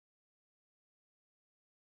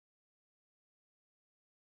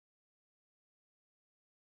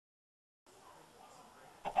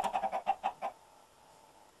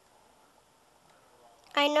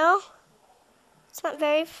I know it's not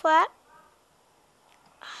very flat.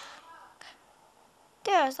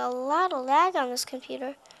 There's a lot of lag on this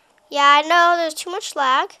computer. Yeah, I know there's too much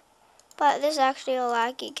lag, but this is actually a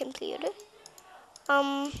laggy computer.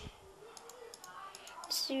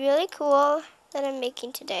 This is really cool that I'm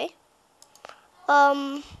making today.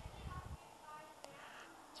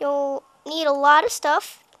 You'll need a lot of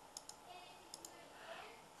stuff.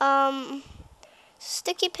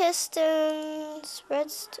 Sticky pistons,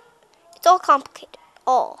 redstone. It's all complicated.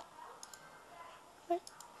 All.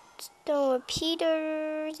 Redstone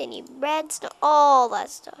repeaters. You need redstone. All that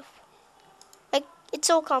stuff. Like, it's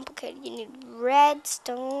so complicated. You need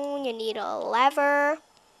redstone. You need a lever.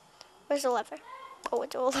 Where's the lever? Oh,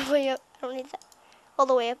 it's all the way up. I don't need that. All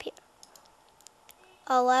the way up here.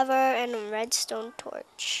 A lever and a redstone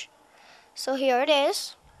torch. So here it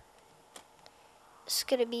is. It's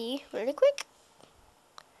gonna be really quick.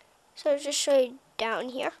 So I'll just show you down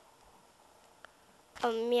here.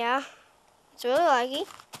 Yeah, it's really laggy.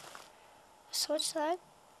 So much lag.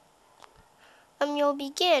 You'll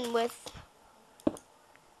begin with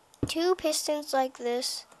 2 pistons like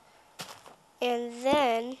this, and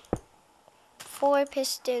then 4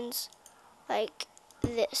 pistons like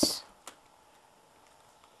this.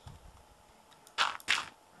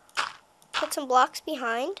 Put some blocks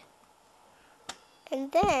behind,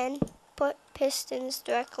 and then put pistons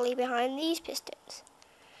directly behind these pistons.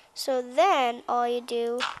 So then all you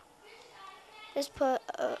do is put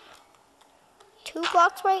 2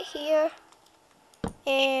 blocks right here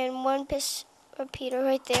and 1 piston repeater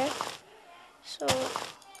right there. So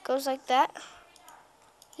it goes like that.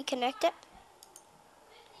 You connect it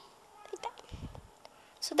like that.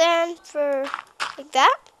 So then for like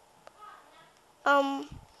that,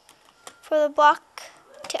 for the block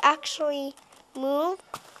to actually move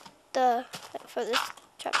for this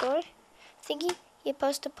trapdoor thingy, you're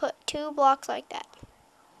supposed to put 2 blocks like that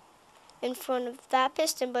in front of that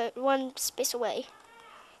piston, but 1 space away.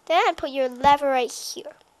 Then put your lever right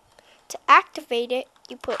here. To activate it,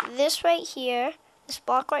 you put this right here, this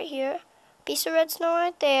block right here, piece of redstone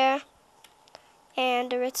right there,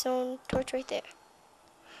 and a redstone torch right there.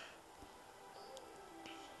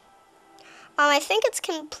 I think it's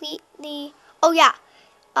completely. Oh yeah.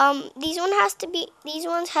 These ones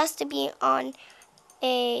has to be on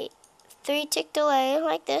a 3-tick delay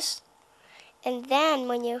like this, and then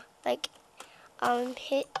when you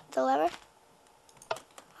hit the lever,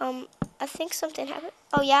 I think something happened.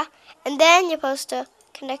 Oh yeah, and then you're supposed to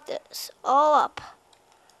connect this all up.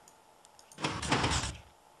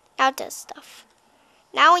 Now it does stuff.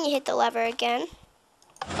 Now when you hit the lever again,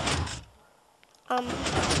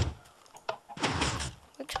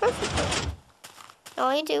 works perfectly.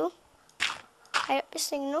 All you do, hide up the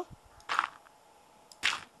signal.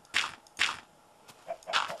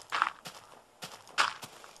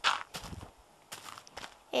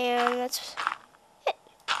 And that's it.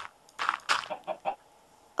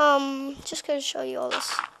 Just gonna show you all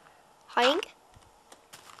this hiding.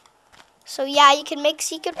 So yeah, you can make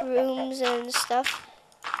secret rooms and stuff.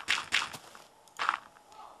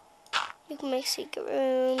 You can make secret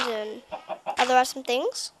rooms and other awesome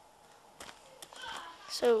things.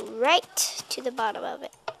 So right to the bottom of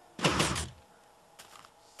it.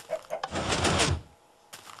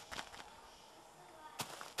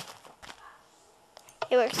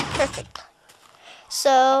 It works perfect.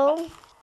 So